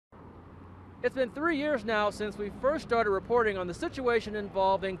It's been 3 years now since we first started reporting on the situation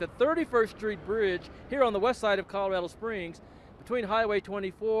involving the 31st Street Bridge here on the west side of Colorado Springs between Highway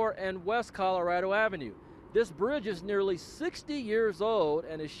 24 and West Colorado Avenue. This bridge is nearly 60 years old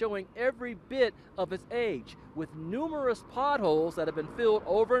and is showing every bit of its age, with numerous potholes that have been filled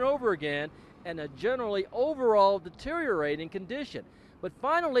over and over again and a generally overall deteriorating condition. But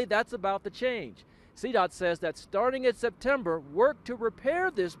finally, that's about to change. CDOT says that starting in September, work to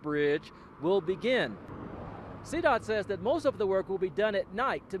repair this bridge will begin. CDOT says that most of the work will be done at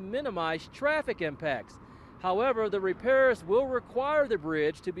night to minimize traffic impacts. However, the repairs will require the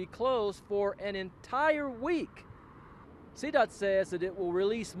bridge to be closed for an entire week. CDOT says that it will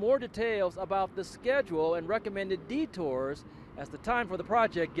release more details about the schedule and recommended detours as the time for the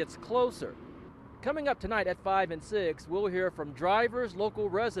project gets closer. Coming up tonight at 5 and 6, we'll hear from drivers, local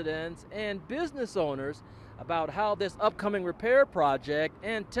residents, and business owners about how this upcoming repair project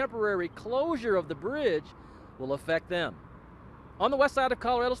and temporary closure of the bridge will affect them. On the west side of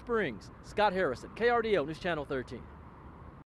Colorado Springs, Scott Harrison, KRDO News Channel 13.